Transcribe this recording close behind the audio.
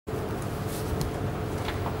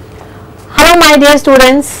my dear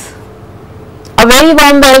students, a very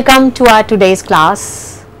warm welcome to our today's class.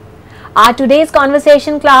 Our today's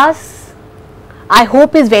conversation class I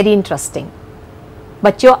hope is very interesting.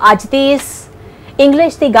 बच्चों आज ਦੀ ਇਸ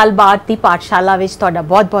English ਦੀ ਗੱਲਬਾਤ ਦੀ ਪਾਠਸ਼ਾਲਾ ਵਿੱਚ ਤੁਹਾਡਾ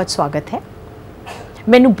ਬਹੁਤ-ਬਹੁਤ ਸਵਾਗਤ ਹੈ।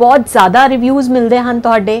 ਮੈਨੂੰ ਬਹੁਤ ਜ਼ਿਆਦਾ ਰਿਵਿਊਜ਼ ਮਿਲਦੇ ਹਨ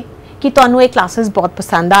ਤੁਹਾਡੇ ਕਿ ਤੁਹਾਨੂੰ ਇਹ ਕਲਾਸਿਸ ਬਹੁਤ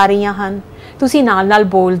ਪਸੰਦ ਆ ਰਹੀਆਂ ਹਨ, ਤੁਸੀਂ ਨਾਲ-ਨਾਲ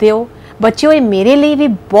ਬੋਲਦੇ ਹੋ। ਬੱਚਿਓ ਇਹ ਮੇਰੇ ਲਈ ਵੀ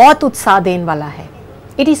ਬਹੁਤ ਉਤਸ਼ਾਹ ਦੇਣ ਵਾਲਾ ਹੈ।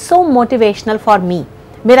 It is so motivational for me.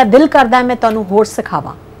 मेरा दिल करता है मैं तुहानू होर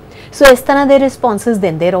सिखावां। सो इस तरह के रिस्पॉन्सिस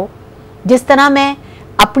देंदे रहो। जिस तरह मैं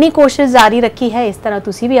अपनी कोशिश जारी रखी है इस तरह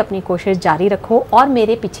तुसी भी अपनी कोशिश जारी रखो और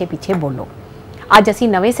मेरे पीछे पीछे बोलो। अज असी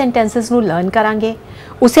नवे सेंटेंसिस नू लर्न करांगे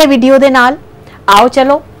उसे वीडियो दे नाल। आओ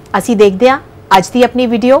चलो असी देखते हैं अज दी अपनी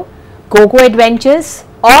वीडियो गो गो एडवेंचर्स।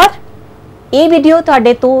 और ये वीडियो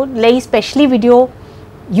तुहाडे तो लई स्पैशली वीडियो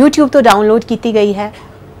यूट्यूब तो डाउनलोड की गई है।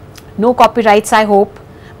 No copyrights I hope,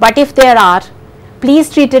 but if there are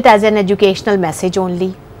please treat it as an educational message only.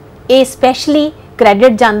 ये स्पैशली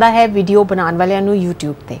क्रेडिट जाता है वीडियो बनाने वालों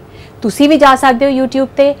यूट्यूब ते। तुसी भी जा सकते हो यूट्यूब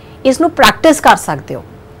ते इसनू प्रैक्टिस कर सकते हो,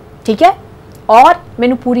 ठीक है। और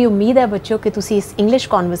मैनू पूरी उम्मीद है बच्चों कि तुसी इस इंग्लिश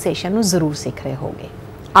कॉन्वर्सेशन नू जरूर सीख रहे होगे।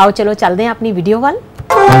 आओ चलो चलते हैं अपनी वीडियो वाल।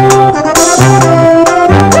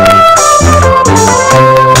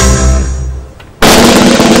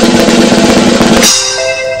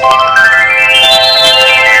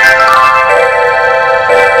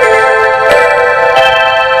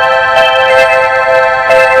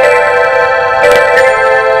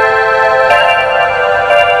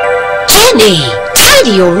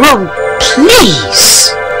 Tidy your room, please.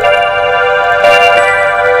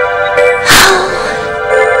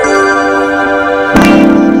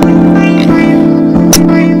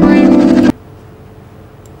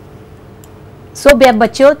 सो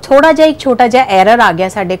बच्चों थोड़ा जा एक छोटा जा एरर आ गया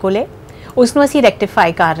साडे कोले, उसनू असी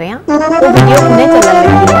रेक्टिफाई कर रहे हैं। वो वीडियो हुणे चलण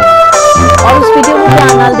लगी है और उस वीडियो को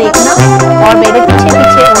ध्यान नाल देखना और मेरे पीछे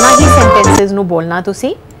पीछे उन्हां ही सेंटेंसेस नू बोलना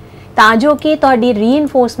तुसी, तां जो कि तुहाडी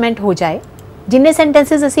रीइनफोर्समेंट हो जाए। जिन्ने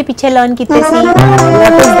सेंटेंसेस असी पिछे लर्न कीते सी,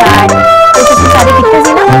 व्हाट इज दैट, ये तुसी सारे कीते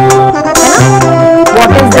सी ना, है ना।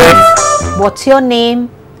 What is this, what's your name,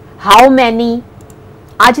 how many.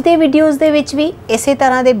 A they videos दे विच भी इसे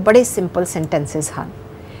तरह के बड़े सिंपल सेंटेंसेस हैं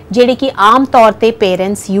जिहड़े कि आम तौर पर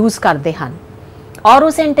पेरेंट्स यूज़ करते हैं। और वो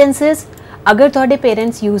सेंटेंसेस अगर तुहाडे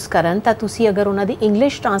पेरेंट्स यूज़ करन तां तुसी अगर उन्हां दी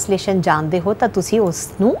इंग्लिश ट्रांसलेशन जानते हो तो तुसी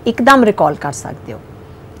उसनूं एकदम रिकॉल कर सकते हो,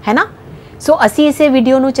 है ना। सो असी इसे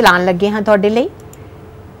वीडियो नू चलान लगे हाँ तुहाडे लई।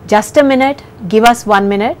 Just a minute, give us 1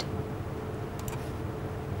 minute.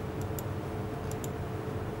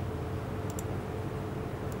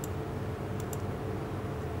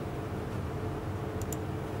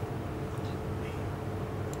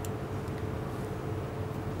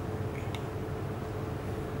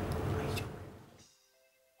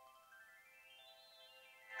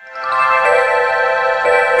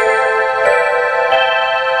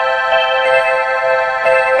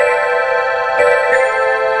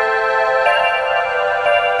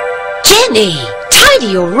 Jenny, tidy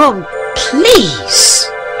your room, please.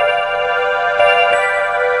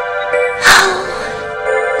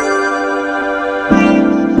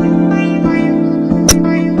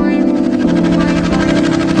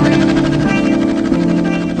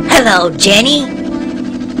 Hello, Jenny.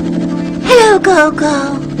 Hello, Coco.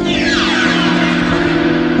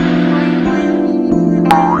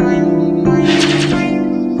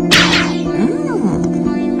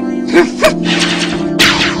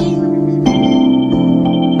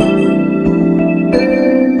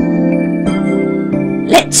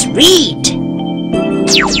 Let's read.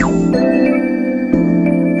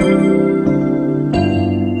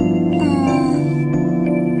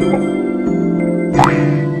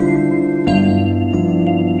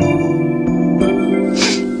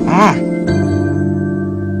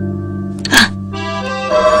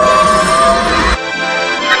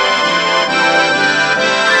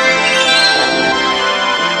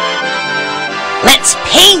 Let's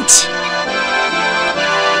paint.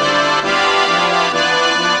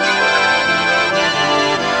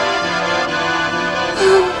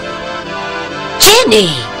 Jenny,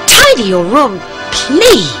 tidy your room,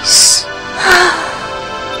 please.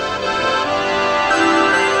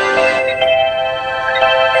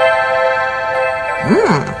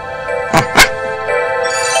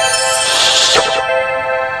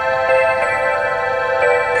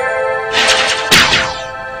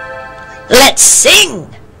 Let's sing.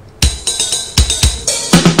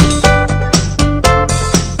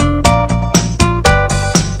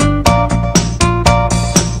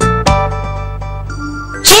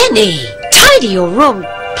 Jenny, tidy your room,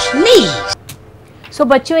 please. सो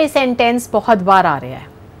बच्चों ये sentence बहुत बार आ रहा है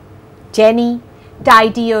Jenny,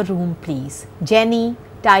 tidy your room please. Jenny,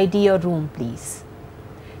 tidy your room please.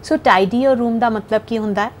 So tidy your room ਦਾ ਮਤਲਬ ਕੀ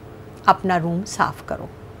ਹੁੰਦਾ ਹੈ? ਆਪਣਾ room ਸਾਫ਼ ਕਰੋ।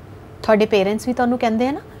 ਤੁਹਾਡੇ ਪੇਰੈਂਟਸ ਵੀ ਤੁਹਾਨੂੰ ਕਹਿੰਦੇ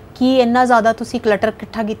ਆ ਨਾ ਕਿ ਇੰਨਾ ਜ਼ਿਆਦਾ ਤੁਸੀਂ ਕਲਟਰ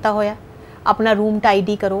ਇਕੱਠਾ ਕੀਤਾ ਹੋਇਆ, ਆਪਣਾ ਰੂਮ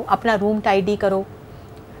ਟਾਈਡੀ ਕਰੋ, ਆਪਣਾ ਰੂਮ ਟਾਈਡੀ ਕਰੋ।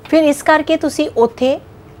 ਫਿਰ ਇਸ ਕਰਕੇ ਤੁਸੀਂ ਉੱਥੇ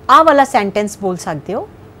ਆਹ ਵਾਲਾ ਸੈਂਟੈਂਸ ਬੋਲ ਸਕਦੇ ਹੋ,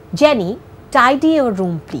 ਜੈਨੀ ਟਾਈਡੀ ਯੋਰ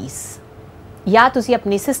ਰੂਮ ਪਲੀਜ਼। ਜਾਂ ਤੁਸੀਂ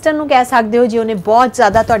ਆਪਣੀ ਸਿਸਟਰ ਨੂੰ ਕਹਿ ਸਕਦੇ ਹੋ ਜੇ ਉਹਨੇ ਬਹੁਤ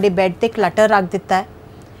ਜ਼ਿਆਦਾ ਤੁਹਾਡੇ ਬੈੱਡ 'ਤੇ ਕਲਟਰ ਰੱਖ ਦਿੱਤਾ ਹੈ,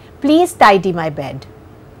 please tidy my bed,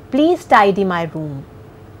 please tidy my room,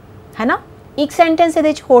 ਹੈ ਨਾ। ਇੱਕ ਸੈਂਟੈਂਸ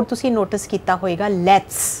ਇਹਦੇ 'ਚ ਹੋਰ ਤੁਸੀਂ ਨੋਟਿਸ ਕੀਤਾ ਹੋਏਗਾ,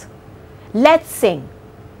 let's Singh.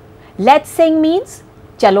 Let's Singh means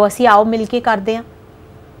ਚਲੋ ਅਸੀਂ ਆਓ ਮਿਲ ਕੇ ਕਰਦੇ ਹਾਂ।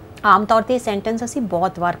 ਆਮ ਤੌਰ 'ਤੇ ਇਹ ਸੈਂਟੈਂਸ ਅਸੀਂ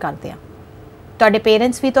ਬਹੁਤ ਵਾਰ ਕਰਦੇ ਹਾਂ। ਤੁਹਾਡੇ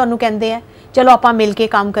ਪੇਰੈਂਟਸ ਵੀ ਤੁਹਾਨੂੰ ਕਹਿੰਦੇ ਆ ਚਲੋ ਆਪਾਂ ਮਿਲ ਕੇ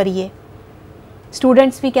ਕੰਮ ਕਰੀਏ।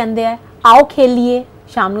 ਸਟੂਡੈਂਟਸ ਵੀ ਕਹਿੰਦੇ ਆ ਆਓ ਖੇਲੀਏ।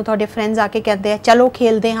 ਸ਼ਾਮ ਨੂੰ ਤੁਹਾਡੇ ਫਰੈਂਡਸ ਆ ਕੇ ਕਹਿੰਦੇ ਆ ਚਲੋ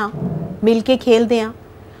ਖੇਲਦੇ ਹਾਂ, ਮਿਲ ਕੇ ਖੇਲਦੇ ਹਾਂ।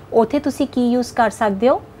 ਉੱਥੇ ਤੁਸੀਂ ਕੀ ਯੂਜ਼ ਕਰ ਸਕਦੇ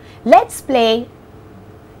ਹੋ, ਲੈਟਸ ਪਲੇ।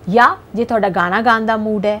 ਜਾਂ ਜੇ ਤੁਹਾਡਾ ਗਾਣਾ ਗਾਉਣ ਦਾ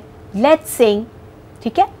ਮੂਡ ਹੈ, ਲੈਟਸ ਸਿੰਗ।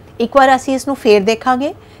 ਠੀਕ ਹੈ, ਇੱਕ ਵਾਰ ਅਸੀਂ ਇਸ ਨੂੰ ਫੇਰ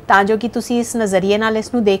ਦੇਖਾਂਗੇ ਤਾਂ ਜੋ ਕਿ ਤੁਸੀਂ ਇਸ ਨਜ਼ਰੀਏ ਨਾਲ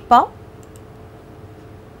ਇਸ ਨੂੰ ਦੇਖ ਪਾਓ।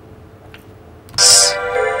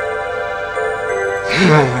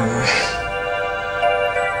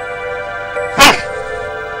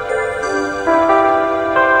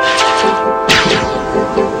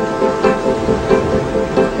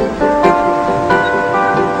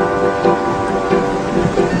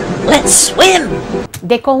 Let's swim.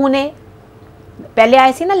 देखो हुने पहले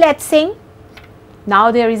आए सी ना let's sing. Now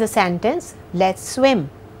there is a sentence, let's swim.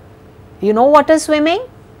 You know what is swimming?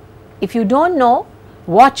 If you don't know,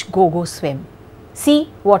 watch Go swim. See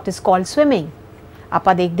what is called swimming.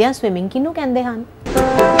 ਆਪਾਂ ਦੇਖਦੇ ਹਾਂ swimming ਕਿਹਨੂੰ ਕਹਿੰਦੇ ਹਨ।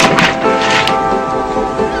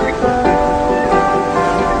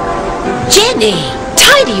 Jenny,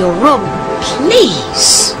 tidy your room, please.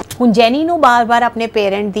 ਹੁਣ ਜੈਨੀ ਨੂੰ ਬਾਰ-ਬਾਰ ਆਪਣੇ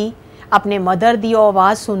ਪੇਰੈਂਟ ਦੀ, ਆਪਣੇ ਮਦਰ ਦੀ ਉਹ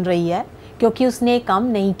ਆਵਾਜ਼ ਸੁਣ ਰਹੀ ਹੈ ਕਿਉਂਕਿ ਉਸਨੇ ਇਹ ਕੰਮ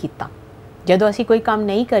ਨਹੀਂ ਕੀਤਾ। ਜਦੋਂ ਅਸੀਂ ਕੋਈ ਕੰਮ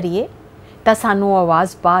ਨਹੀਂ ਕਰੀਏ ਤਾਂ ਸਾਨੂੰ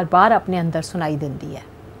ਆਵਾਜ਼ ਬਾਰ-ਬਾਰ ਆਪਣੇ ਅੰਦਰ ਸੁਣਾਈ ਦਿੰਦੀ ਹੈ।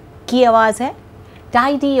 ਕੀ ਆਵਾਜ਼ ਹੈ?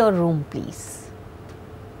 Tidy your room please.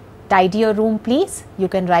 Tidy your room please. You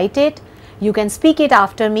can right it, you can speak it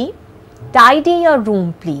after me. Tidy your room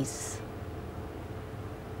please.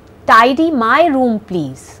 Tidy my room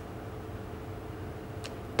please.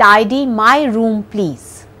 Tidy my room please.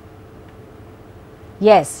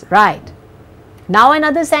 Yes, right. Now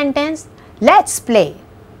another sentence, let's play.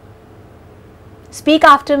 Speak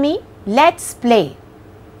after me, let's play.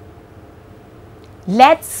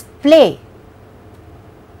 Let's play.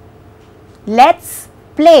 Let's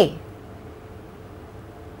play.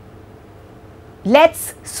 Let's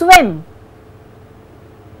swim.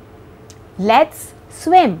 Let's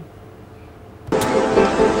swim.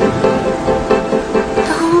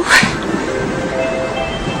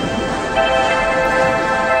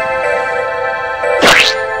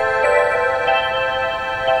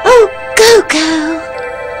 Oh, Go.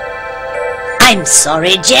 I'm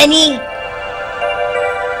sorry, Jenny.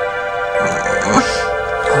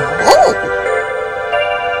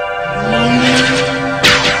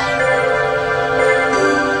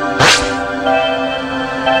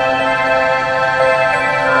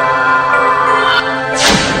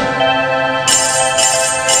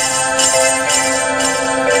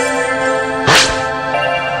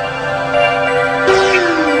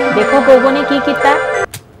 देखो गोगो ने की किया,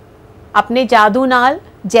 अपने जादू नाल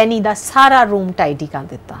जैनी दा सारा room tidy कर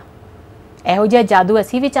दिता। ਇਹੋ ਜਿਹਾ जादू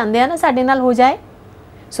असी भी चाहते हैं ना साडे नाल हो जाए।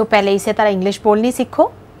 सो पहले इसे तरह इंग्लिश बोलनी सीखो,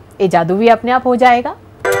 ये जादू भी अपने आप हो जाएगा।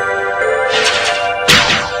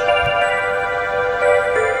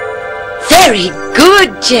 Very good,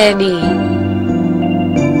 Jenny.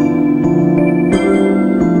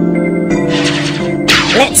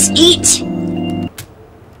 Let's eat.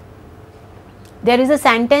 There is a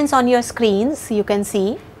sentence on your screens, you can see,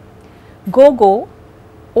 go,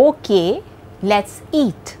 okay, let's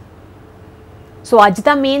eat. So ਅੱਜ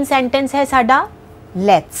ਦਾ ਮੇਨ ਸੈਂਟੈਂਸ ਹੈ ਸਾਡਾ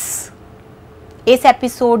let's। ਇਸ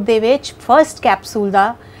ਐਪੀਸੋਡ ਦੇ ਵਿੱਚ first capsule the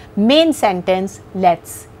main sentence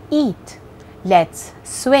let's eat, let's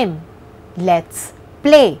swim, let's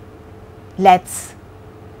play, let's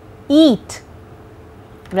eat,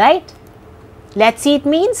 right? Let's eat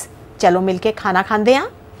means चलो मिलके खाना खाते हैं।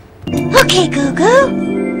 Okay, Go.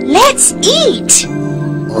 Let's eat.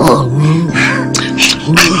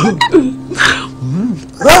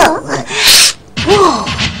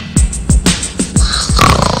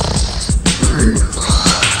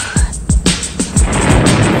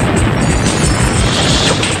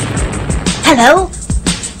 Hello.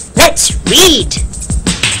 Let's read.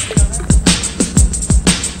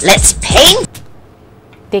 Let's paint.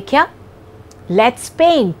 देखिया, let's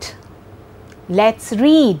paint, let's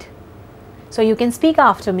read. So you can speak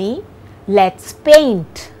after me, Let's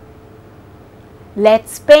paint.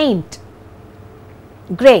 Let's paint.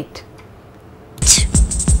 Great.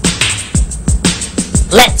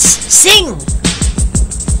 Let's sing.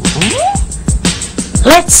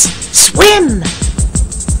 Let's swim.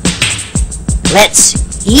 Let's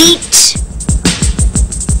eat.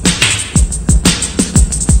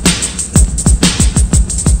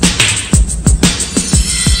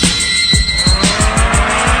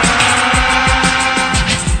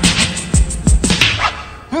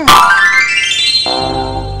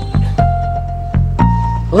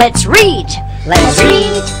 Let's read. Let's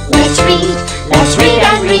read. Let's read. Let's read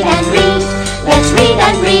and read and read. Let's read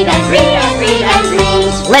and read and read and read and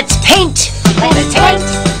read. Let's paint. Let's paint.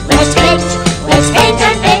 Let's paint. Let's paint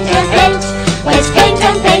and paint and paint. Let's paint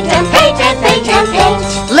and paint and paint and paint and paint.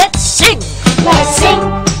 Let's sing. Let's sing.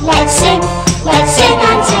 Let's sing. Let's sing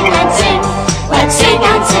and sing and sing. Let's sing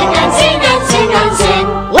and sing and sing and sing and sing.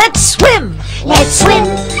 Let's swim. Let's swim.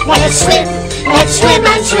 Let's swim. Let's swim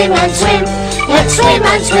and swim and swim. Let's swim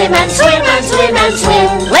and swim and swim and swim and swim.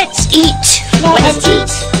 Let's eat. Let's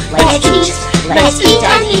eat. Let's eat. Let's eat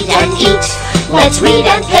and eat and eat. Let's read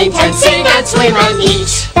and paint and sing and swim and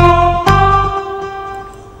eat.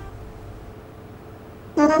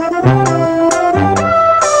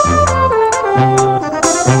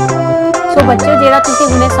 So बच्चों जेड़ा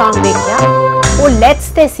तुसी हुणे song देखिया वो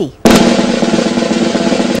let's ते सी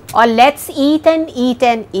और let's eat and eat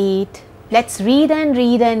and eat, let's read and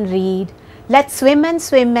read and read, let's swim and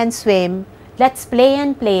swim and swim, let's play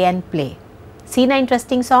and play and play. सी ना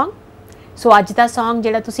interesting song. सो अज दा सॉन्ग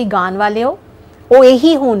जेड़ा तुसी गान वाले हो वो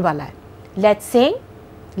यही होने वाला है। Let's Singh,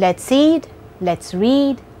 let's eat, let's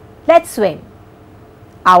read, let's swim.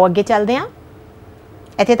 आओ अगे चलते हैं।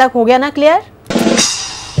 इत्थे तक हो गया ना clear?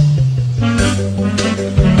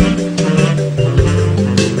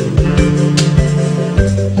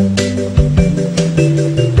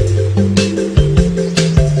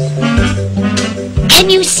 Can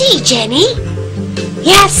you see, Jenny?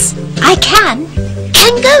 Yes, I can.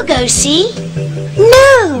 Can Gogo see?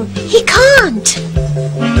 No, he can't.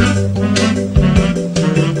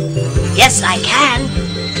 Yes, I can.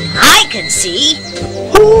 I can see.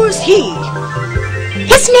 Who's he?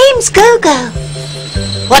 His name's Gogo.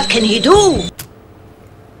 What can he do?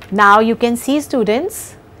 Now you can see students,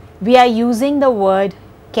 we are using the word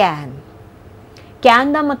can.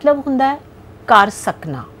 Can ਦਾ मतलब ਹੁੰਦਾ है कर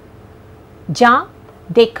सकना ਜਾਂ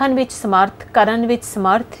ਦੇਖਣ ਵਿੱਚ ਸਮਰਥ, ਕਰਨ ਵਿੱਚ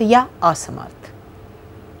ਸਮਰਥ ਜਾਂ ਅਸਮਰਥ।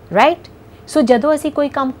 ਰਾਈਟ। ਸੋ ਜਦੋਂ ਅਸੀਂ ਕੋਈ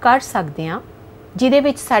ਕੰਮ ਕਰ ਸਕਦੇ ਹਾਂ ਜਿਹਦੇ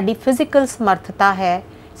ਵਿੱਚ ਸਾਡੀ ਫਿਜ਼ੀਕਲ ਸਮਰਥਤਾ ਹੈ,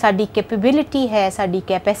 ਸਾਡੀ ਕੈਪੇਬਿਲਿਟੀ ਹੈ, ਸਾਡੀ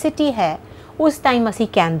ਕੈਪੈਸਿਟੀ ਹੈ, ਉਸ ਟਾਈਮ ਅਸੀਂ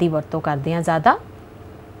ਕੈਨ ਦੀ ਵਰਤੋਂ ਕਰਦੇ ਹਾਂ ਜ਼ਿਆਦਾ।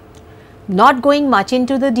 ਨੋਟ ਗੋਇੰਗ ਮਚ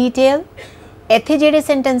ਇਨਟੂ ਦ ਡਿਟੇਲ। ਇੱਥੇ ਜਿਹੜੇ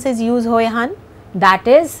ਸੈਂਟੈਂਸਸ ਯੂਜ਼ ਹੋਏ ਹਨ that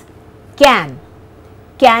is can.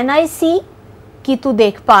 Can I सी कि तू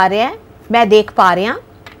देख पा रहा है, मैं देख पा रहा।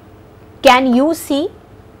 कैन यू सी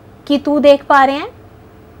कि तू देख पा रहे हैं?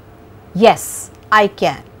 Yes I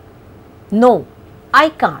can, no I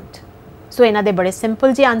can't. सो इन्हां दे बड़े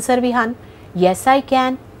सिंपल जे आंसर भी हैं, yes I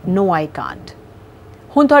can, no I can't.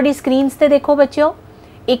 हुण तुहाडी स्क्रीन्स ते देखो बच्चों,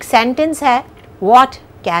 एक सेंटेंस है what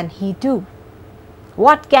can he do.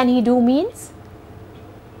 What can he do मीनस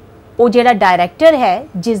वो जिहड़ा डायरैक्टर है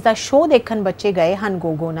जिसका शो देखन बच्चे गए हैं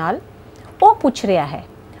गोगो नाल, वो पूछ रहा है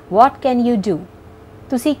वॉट कैन यू डू,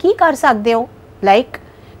 तुसी की कर सकते हो। लाइक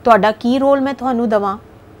तुहाडा की रोल मैं तुहानू दवां,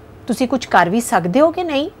 तुसी कुछ कर भी सकते हो कि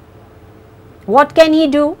नहीं। वॉट कैन ही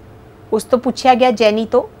डू, उस तो पूछा गया जैनी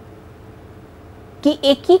तो कि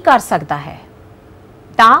एक ही कर सकता है,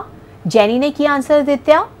 ता जैनी ने की आंसर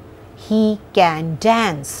दिता ही कैन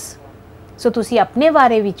डांस। सो तुसी अपने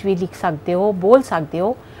बारे विच भी लिख सकते हो, बोल सकते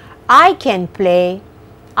हो I can play,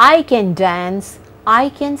 I can dance, I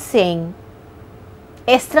can sing।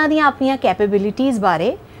 इस तरह दी अपनी कैपेबिलिटीज़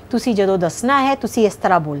बारे तुसी जदों दसना है तुसी इस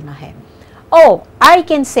तरह बोलना है। ओ I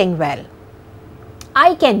can sing well,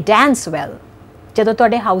 I can dance well. जदों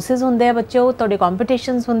तुहाडे हाउसेस होंदे आ बच्चों, तुहाडे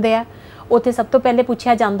कॉम्पीटिशनस होंदे आ, उत्थे सब तो पहले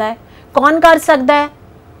पूछा जाता है कौन कर सकता है।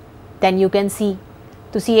 दैन यू कैन सी,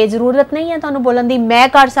 तुसी ये जरूरत नहीं है तुहानू बोलन दी मैं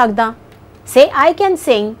कर सकदा। से I can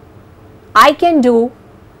sing, I can do.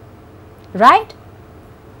 Right?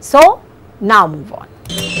 So now move on.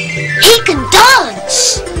 He can dance.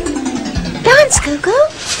 Dance, Gogo.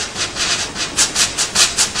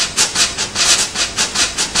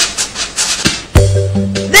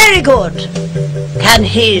 Very good. Can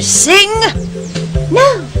he sing? No,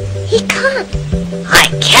 he can't. I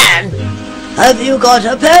can. Have you got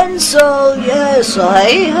a pencil? Yes, I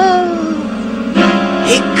have.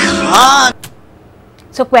 He can't.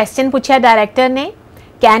 So question पूछा director ने,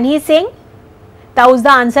 can he सिंग, तो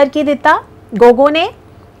उसका answer की दिता गोगो ने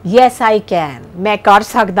Yes I can, मैं कर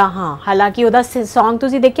सकदा हाँ। हालांकि ਉਹਦਾ सॉन्ग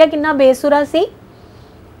ਤੁਸੀਂ ਦੇਖਿਆ ਕਿੰਨਾ ਬੇਸੁਰਾ ਸੀ,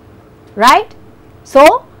 राइट। सो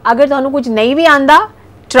अगर ਤੁਹਾਨੂੰ कुछ नहीं भी आंदा,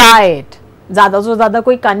 try it। ज़्यादा से ज़्यादा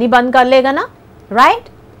कोई कान ही बंद कर लेगा ना, right.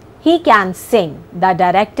 He can sing। The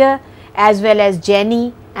director as well as Jenny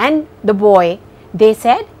and the boy, they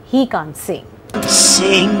said he can sing।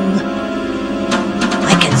 Sing.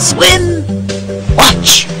 I can swim.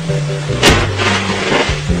 Watch.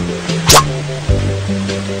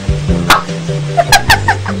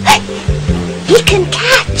 He can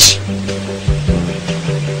catch.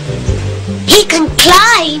 He can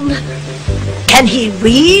climb. Can he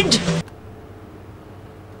read?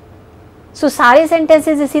 ਸੋ ਸਾਰੇ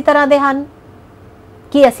sentences ਇसी ਤਰ੍ਹਾਂ ਦੇ ਹਨ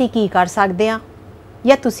ਕਿ ਅਸੀਂ ਕੀ ਕਰ ਸਕਦੇ ਹਾਂ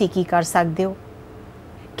ਜਾਂ ਤੁਸੀਂ ਕੀ ਕਰ ਸਕਦੇ ਹੋ।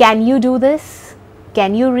 Can you do this?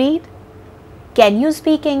 Can you read? Can you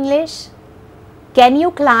speak English? Can you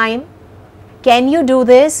ਕਲਾਈਮ? Can you do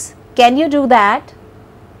this? Can you do that?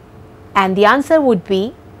 And the answer would be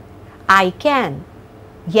I can,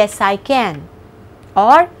 yes I can,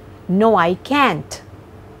 or no I can't,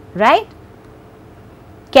 right?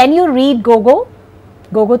 Can you read Gogo?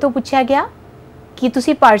 Gogo तो पूछा गया कि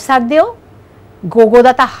तुसी पढ़ सकते हो। Gogo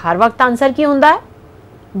ਦਾ ਤਾਂ हर वक्त आंसर की ਹੁੰਦਾ है,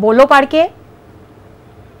 बोलो पढ़ के।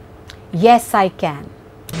 Yes I can।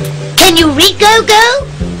 Can you read Gogo?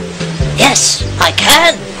 Yes, I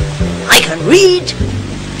can. I can read.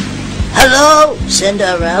 Hello,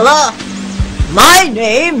 Cinderella. My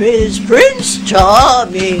name is Prince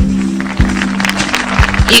Charming.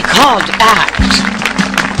 He can't act.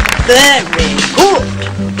 Very good.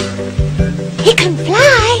 He can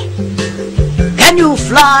fly. Can you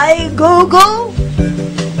fly, Gogo?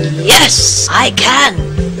 Yes, I can.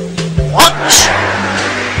 Watch.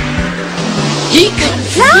 He can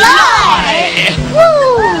fly. Woo!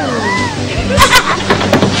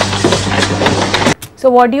 So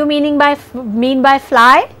what do you mean by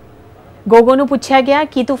fly? Gogo ਨੂੰ ਪੁੱਛਿਆ ਗਿਆ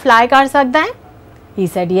ਕਿ ਤੂੰ fly ਕਰ ਸਕਦਾ ਹੈ? He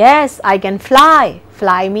said yes I can fly।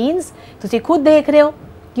 Fly means ਤੁਸੀਂ ਖੁਦ ਦੇਖ ਰਹੇ ਹੋ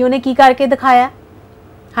ਕਿ ਉਹਨੇ ਕੀ ਕਰਕੇ ਦਿਖਾਇਆ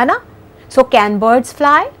ਹੈ ਨਾ। So can birds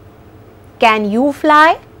fly? Can you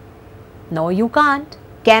fly? No you can't।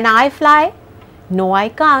 Can I fly? No I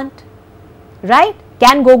can't, right?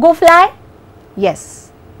 Can Gogo fly? Yes,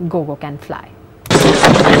 Gogo can fly।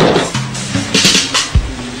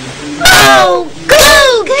 Oh,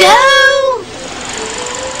 Gogo!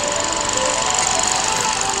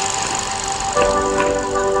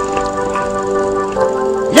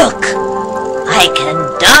 Look, I can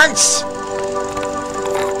dance.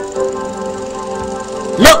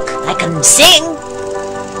 Look, I can sing.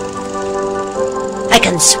 I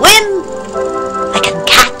can swim. I can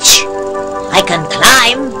catch. I can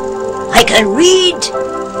climb. I can read.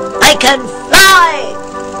 I can fly.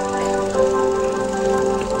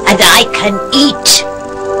 And I can eat.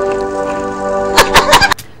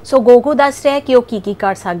 So Gogo ਦੱਸ ਰਿਹਾ ਕਿ ਉਹ ਕੀ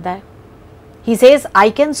ਕਰ ਸਕਦਾ ਹੈ। He says I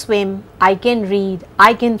can swim, I can read, I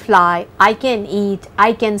can fly, I can eat, I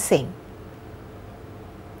can sing।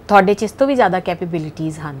 ਤੁਹਾਡੇ 'ਚ ਇਸ ਤੋਂ ਵੀ ਜ਼ਿਆਦਾ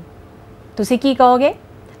ਕੈਪੇਬਿਲਿਟੀਜ਼ ਹਨ। ਤੁਸੀਂ ਕੀ ਕਹੋਗੇ?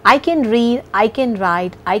 I can read, I can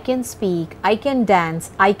write, I can speak, I can dance,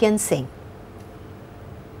 I can sing।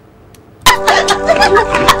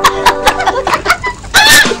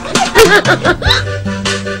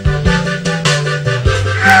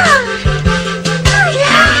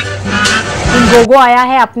 ਹੁਣ ਗੋਗੋ ਆਇਆ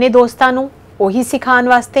ਹੈ ਆਪਣੇ ਦੋਸਤਾਂ ਨੂੰ ਉਹੀ ਸਿਖਾਉਣ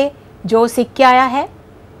ਵਾਸਤੇ ਜੋ ਸਿੱਖ ਕੇ ਆਇਆ ਹੈ।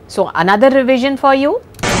 ਸੋ another revision for you.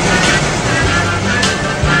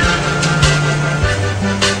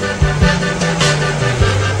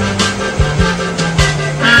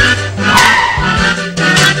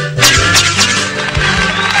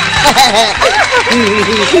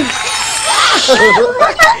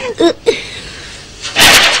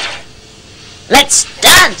 Let's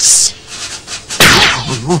dance.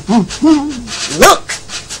 Look,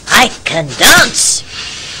 I can dance.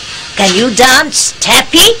 Can you dance,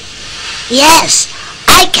 Tappy? Yes,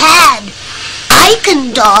 I can. I can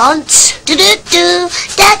dance. Do do do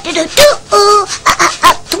da do do do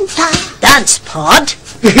dum da. Dance, Pod.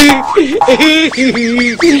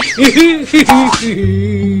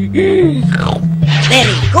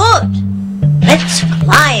 Very good. Let's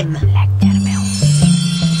climb.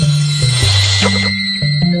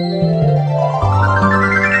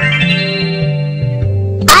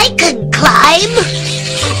 I can climb.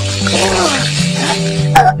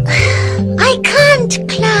 I can't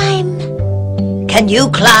climb. Can you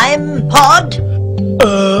climb, Pod?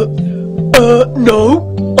 No,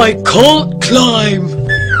 I can't climb.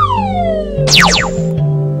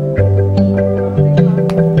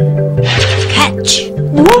 Catch.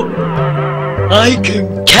 I can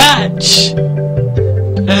catch.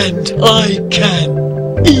 And I can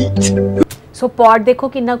eat. So pot देखो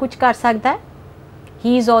कितना कुछ कर सकता है.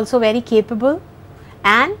 He is also very capable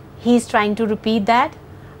and he is trying to repeat that.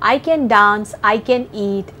 I can dance, I can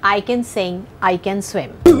eat, I can sing, I can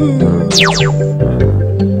swim.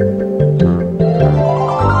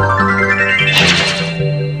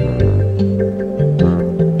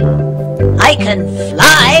 I can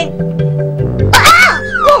fly. Ah!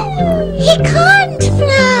 Oh, he can't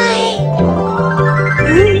fly.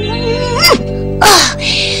 Oh,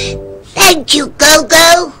 thank you, Go-Go.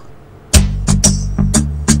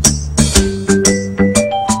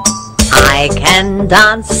 I can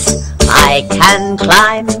dance, I can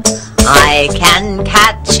climb, I can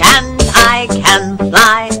catch and I can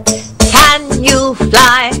fly. Can you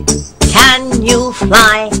fly? Can you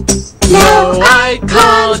fly? No, I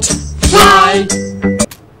can't fly.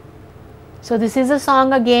 So this is a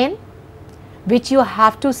song again which you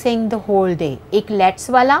have to sing the whole day. एक let's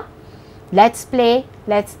वाला, let's play,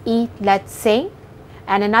 let's eat, let's sing,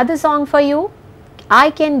 and another song for you. I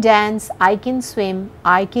can dance, I can swim,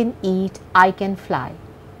 I can eat, I can fly.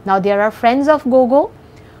 Now there are friends of Gogo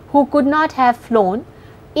who could not have flown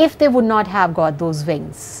if they would not have got those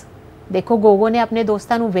wings. देखो गोगो ने अपने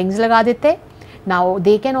दोस्तां नू wings लगा देते. Now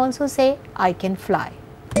they can also say I can fly.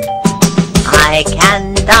 I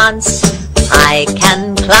can dance, I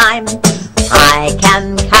can climb, I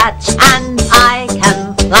can catch and I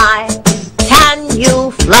can fly. Can you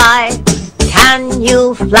fly? Can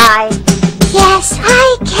you fly? Yes, I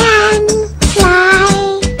can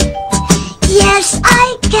fly. Yes, I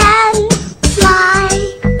can fly.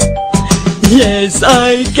 Yes,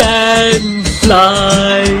 I can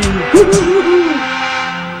fly.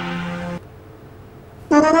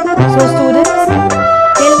 So students,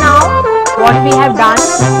 till now what we have done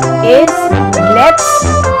is let's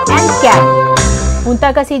and can. ਹੁਣ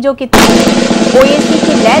ਤੱਕ ਅਸੀਂ ਜੋ ਕੀਤਾ ਉਹ ਇਹ ਸੀ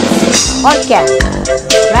ਕਿ let's और can,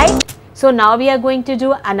 right? So now we are going to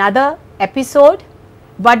do another episode,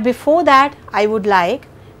 but before that I would like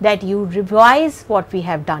that you revise what we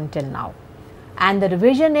have done till now, and the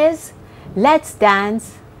revision is let's dance,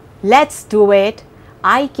 let's do it,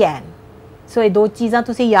 I can. So ਇਹ ਦੋ ਚੀਜ਼ਾਂ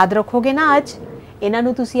ਤੁਸੀਂ ਯਾਦ ਰੱਖੋਗੇ ਨਾ ਅੱਜ, ਇਹਨਾਂ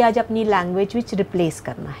ਨੂੰ ਤੁਸੀਂ ਅੱਜ ਆਪਣੀ ਲੈਂਗੁਏਜ ਵਿੱਚ ਰਿਪਲੇਸ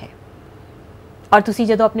ਕਰਨਾ ਹੈ, ਔਰ ਤੁਸੀਂ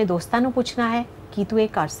ਜਦੋਂ ਆਪਣੇ ਦੋਸਤਾਂ ਨੂੰ ਪੁੱਛਣਾ ਹੈ ਕਿ ਤੂੰ ਇਹ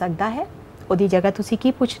ਕਰ ਸਕਦਾ ਹੈ, ਉਹਦੀ ਜਗ੍ਹਾ ਤੁਸੀਂ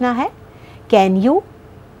ਕੀ ਪੁੱਛਣਾ ਹੈ? Can you?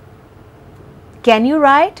 Can you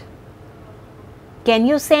write? Can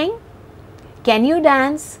you sing? Can you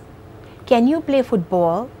dance? Can you play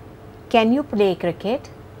football? Can you play cricket?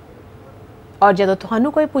 और ਜਦੋਂ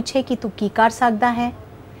ਤੁਹਾਨੂੰ ਕੋਈ ਪੁੱਛੇ ਕਿ ਤੂੰ ਕੀ ਕਰ ਸਕਦਾ ਹੈ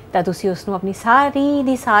ਤਾਂ ਤੁਸੀਂ ਉਸ ਨੂੰ ਆਪਣੀ ਸਾਰੀ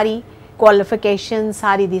ਦੀ ਸਾਰੀ ਕੁਆਲੀਫਿਕੇਸ਼ਨ,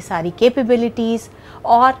 ਸਾਰੀ ਦੀ ਸਾਰੀ ਕੈਪੇਬਿਲਿਟੀਜ਼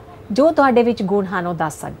ਔਰ ਜੋ ਤੁਹਾਡੇ ਵਿੱਚ ਗੁਣ ਹਨ ਉਹ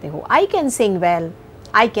ਦੱਸ ਸਕਦੇ ਹੋ. I can sing well,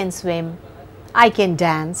 I can swim, I can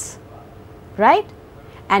dance, right?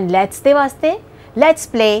 And let's ਦੇ ਵਾਸਤੇ let's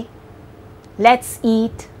play, let's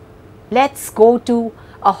eat, let's go to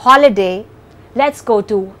a holiday, let's go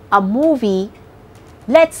to a movie,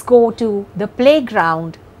 let's go to the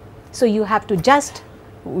playground. So you have to just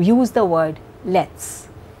use the word let's.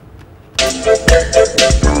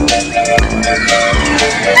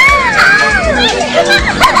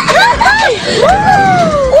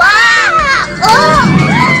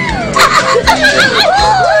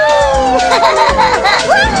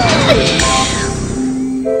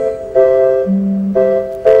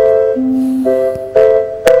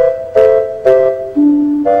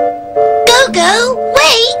 Go,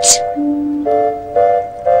 wait!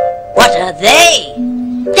 What are they?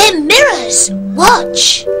 They're mirrors. Watch.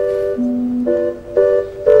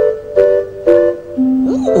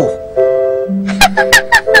 Ooh.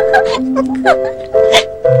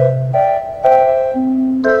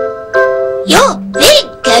 You're big,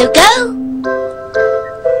 Go-Go.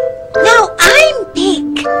 Now I'm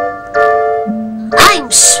big. I'm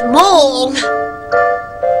small.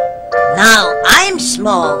 Now I'm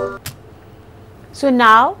small. So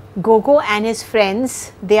now Gogo and his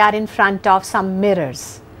friends, they are in front of some mirrors.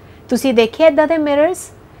 ਤੁਸੀਂ ਦੇਖਿਆ ਇੱਦਾਂ ਦੇ mirrors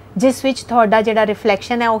ਜਿਸ ਵਿੱਚ ਤੁਹਾਡਾ ਜਿਹੜਾ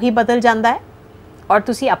reflection ਹੈ ਉਹੀ ਬਦਲ ਜਾਂਦਾ ਹੈ ਔਰ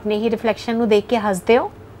ਤੁਸੀਂ ਆਪਣੇ ਹੀ ਰਿਫਲੈਕਸ਼ਨ ਨੂੰ ਦੇਖ ਕੇ ਹੱਸਦੇ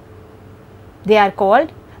ਹੋ. They are called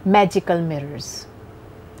magical mirrors.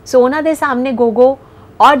 So ਉਹਨਾਂ ਦੇ ਸਾਹਮਣੇ Gogo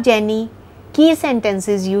ਔਰ Jenny ਕੀ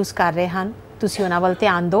sentences use ਕਰ ਰਹੇ ਹਨ ਤੁਸੀਂ ਉਹਨਾਂ ਵੱਲ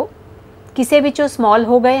ਧਿਆਨ ਦਿਓ. ਕਿਸੇ ਵਿੱਚੋਂ small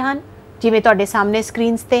ਹੋ ਗਏ ਹਨ ਜਿਵੇਂ ਤੁਹਾਡੇ ਸਾਹਮਣੇ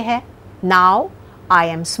ਸਕਰੀਨਸ ਤੇ ਹੈ. Now I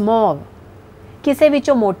am small. ਕਿਸੇ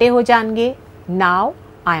ਵਿੱਚੋਂ ਮੋਟੇ ਹੋ ਜਾਣਗੇ. Now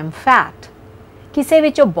I am fat. ਕਿਸੇ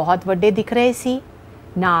ਵਿੱਚੋਂ ਬਹੁਤ ਵੱਡੇ ਦਿਖ ਰਹੇ ਸੀ.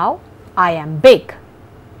 Now I am big.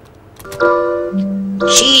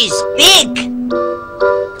 She's big.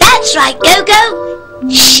 That's right, Go-Go.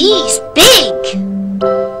 She's big.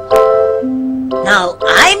 Now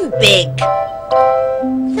I'm big.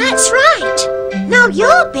 That's right. Now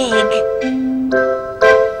you're big.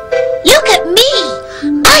 Look at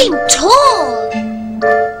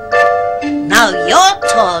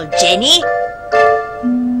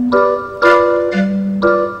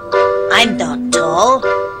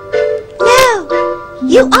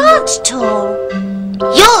not tall.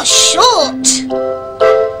 You're short.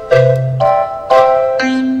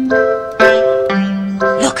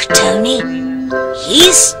 Look, Tony.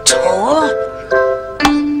 He's tall.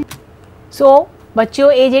 ਸੋ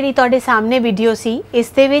ਬੱਚਿਓ, ਇਹ ਜਿਹੜੀ ਤੁਹਾਡੇ ਸਾਹਮਣੇ ਵੀਡੀਓ ਸੀ, ਇਸ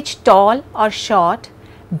ਦੇ ਵਿੱਚ ਟਾਲ ਔਰ short,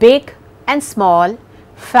 big and small,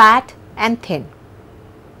 fat and thin,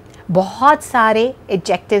 ਬਹੁਤ ਸਾਰੇ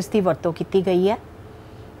ਐਡਜੈਕਟਿਵਸ ਦੀ ਵਰਤੋਂ ਕੀਤੀ ਗਈ ਹੈ।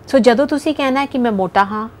 ਸੋ ਜਦੋਂ ਤੁਸੀਂ ਕਹਿਣਾ ਹੈ ਕਿ ਮੈਂ ਮੋਟਾ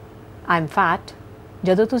ਹਾਂ, ਆਈ ਐਮ ਫੈਟ।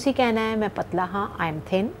 ਜਦੋਂ ਤੁਸੀਂ ਕਹਿਣਾ ਹੈ ਮੈਂ ਪਤਲਾ ਹਾਂ, ਆਈ ਐਮ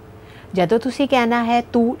ਥਿਨ। ਜਦੋਂ ਤੁਸੀਂ ਕਹਿਣਾ ਹੈ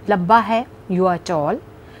ਤੂੰ ਲੰਬਾ ਹੈ, ਯੂ ਆਰ ਟਾਲ।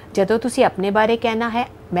 ਜਦੋਂ ਤੁਸੀਂ ਆਪਣੇ ਬਾਰੇ ਕਹਿਣਾ ਹੈ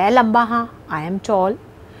ਮੈਂ ਲੰਬਾ ਹਾਂ, ਆਈ ਐਮ ਟਾਲ।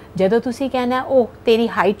 ਜਦੋਂ ਤੁਸੀਂ ਕਹਿਣਾ ਉਹ ਤੇਰੀ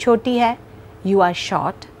ਹਾਈਟ ਛੋਟੀ ਹੈ, ਯੂ ਆਰ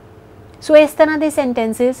ਸ਼ਾਰਟ। ਸੋ ਇਸ ਤਰ੍ਹਾਂ ਦੇ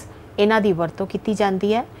ਸੈਂਟੈਂਸਿਸ, ਇਹਨਾਂ ਦੀ ਵਰਤੋਂ ਕੀਤੀ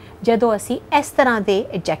ਜਾਂਦੀ ਹੈ ਜਦੋਂ ਅਸੀਂ ਇਸ ਤਰ੍ਹਾਂ ਦੇ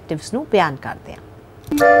ਐਡਜੈਕਟਿਵਸ ਨੂੰ ਬਿਆਨ ਕਰਦੇ ਹਾਂ।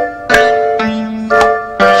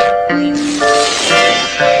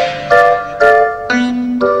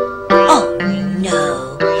 Oh no,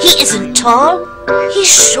 he isn't tall.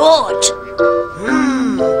 He's short.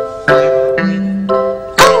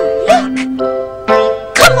 Oh, look.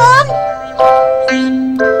 Come on.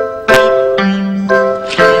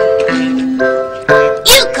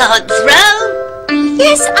 You can't throw.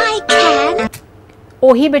 Yes, I can.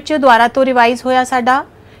 ਉਹੀ ਬੱਚਿਓ ਦੁਬਾਰਾ ਤੋਂ ਰਿਵਾਈਜ਼ ਹੋਇਆ ਸਾਡਾ,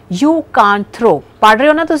 ਯੂ ਕਾਂਟ ਥਰੋ। ਪੜ੍ਹ ਰਹੇ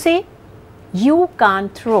ਹੋ ਨਾ ਤੁਸੀਂ? ਯੂ ਕਾਂਟ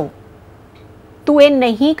ਥਰੋ, ਤੂੰ ਇਹ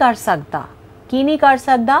ਨਹੀਂ ਕਰ ਸਕਦਾ। ਕੀ ਨਹੀਂ ਕਰ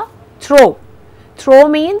ਸਕਦਾ? ਥਰੋ। ਥਰੋ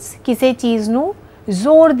ਮੀਨਸ ਕਿਸੇ ਚੀਜ਼ ਨੂੰ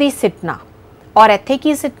ਜ਼ੋਰ ਦੀ ਸਿੱਟਣਾ। ਔਰ ਇੱਥੇ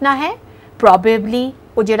ਕੀ ਸਿੱਟਣਾ ਹੈ? ਪ੍ਰੋਬੇਬਲੀ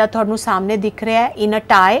ਉਹ ਜਿਹੜਾ ਤੁਹਾਨੂੰ ਸਾਹਮਣੇ ਦਿਖ ਰਿਹਾ ਹੈ ਇਨ ਅ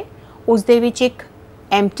ਟਾਈ, ਉਸ ਦੇ ਵਿੱਚ ਇੱਕ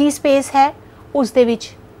ਐਮਟੀ ਸਪੇਸ ਹੈ, ਉਸ ਦੇ ਵਿੱਚ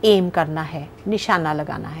ਏਮ ਕਰਨਾ ਹੈ, ਨਿਸ਼ਾਨਾ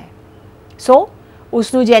ਲਗਾਉਣਾ ਹੈ। ਸੋ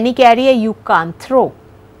ਉਸ ਨੂੰ ਜੈਨੀ ਕਹਿ ਰਹੀ ਹੈ ਯੂ ਕਾਂਟ ਥਰੋ,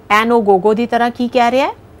 ਐਨ ਉਹ ਗੋਗੋ ਦੀ ਤਰ੍ਹਾਂ ਕੀ ਕਹਿ ਰਿਹਾ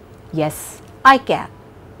ਹੈ? Yes I can.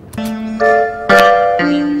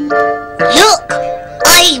 Look,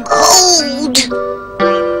 I'm old.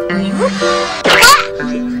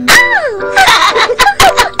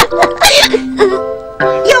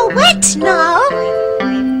 You're wet now.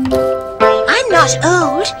 I'm not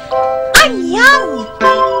old. I'm young.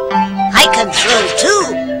 I can throw too.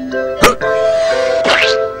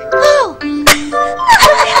 Oh.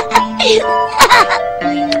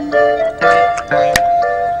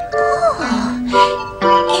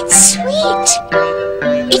 It's sweet.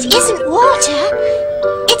 It isn't water.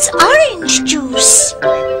 It's orange juice.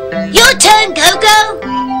 Your turn, Go-Go.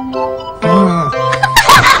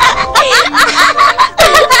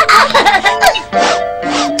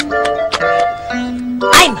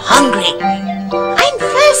 I'm hungry. I'm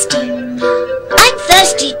thirsty. I'm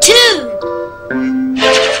thirsty too.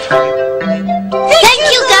 Thank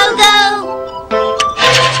you, Go-Go.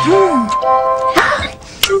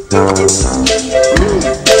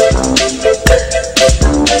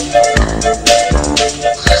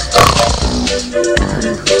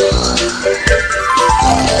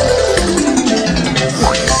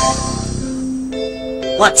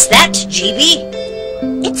 What's that, GB?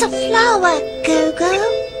 It's a flower, Go-Go.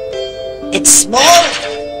 It's small,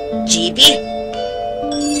 GB.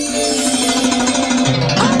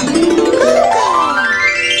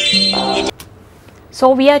 So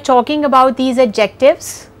we are talking about these adjectives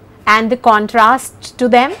and the contrast to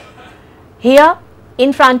them. Here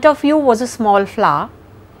in front of you was a small flower,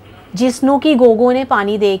 जिसनों की गोगो ने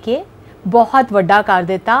पानी दे के बहुत वड्डा कर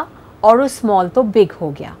देता और वो small तो big हो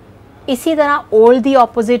गया। इसी तरह old the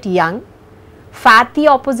opposite young, fat the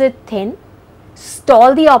opposite thin, tall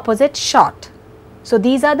the opposite short. So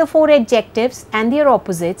these are the 4 adjectives and their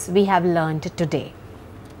opposites we have learned today.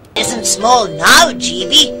 Isn't small now,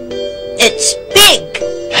 GB. It's big.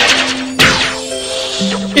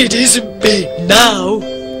 It isn't big now.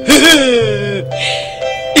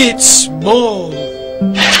 It's small.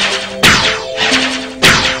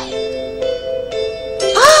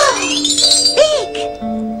 Big.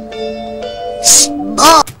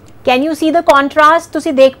 Small. Can you see the contrast?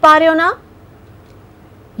 तुसी देख पा रहे हो ना?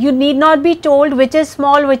 You need not be told which is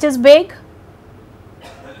small, which is big.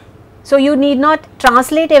 So you need not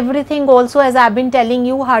translate everything also, as I have been telling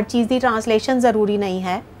you, her cheese the translation ज़रूरी नहीं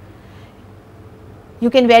है. You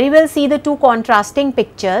can very well see the two contrasting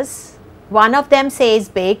pictures. One of them says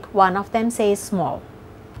big, one of them says small.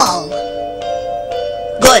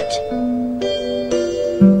 Good.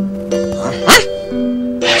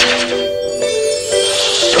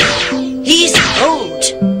 He's old.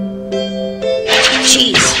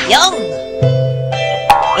 She's young.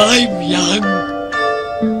 I'm young.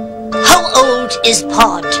 How old is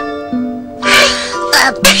Pod?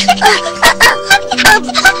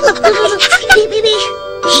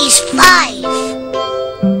 He's 5.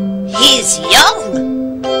 He's young.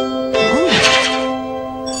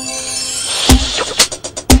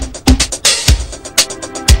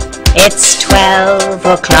 It's 12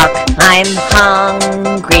 o'clock, I'm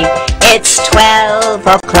hungry. It's 12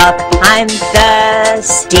 o'clock, I'm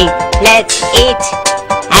thirsty. Let's eat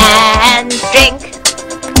and drink.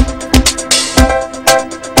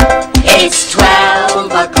 It's 12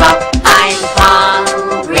 o'clock, I'm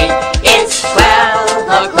hungry. It's 12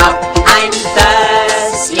 o'clock, I'm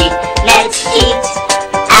thirsty. Let's eat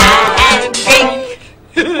and drink.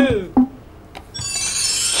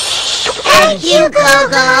 Thank you,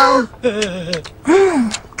 Gogo.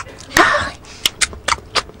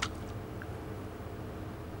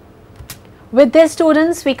 With this,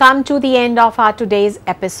 students, we come to the end of our today's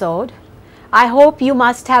episode. I hope you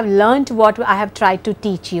must have learnt what I have tried to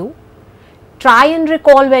teach you. Try and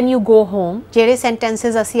recall when you go home ਜਿਹੜੇ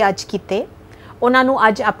sentences ਅਸੀਂ ਅੱਜ ਕੀਤੇ ਉਹਨਾਂ ਨੂੰ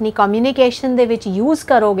ਅੱਜ ਆਪਣੀ communication ਦੇ ਵਿੱਚ use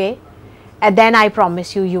ਕਰੋਗੇ and then I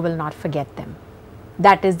promise you, you will not forget them.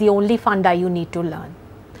 That is the only funda you need to learn.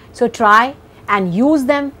 So try and use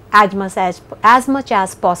them as much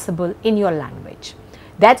as possible in your language.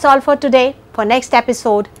 That's all for today. For next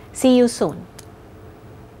episode, see you soon.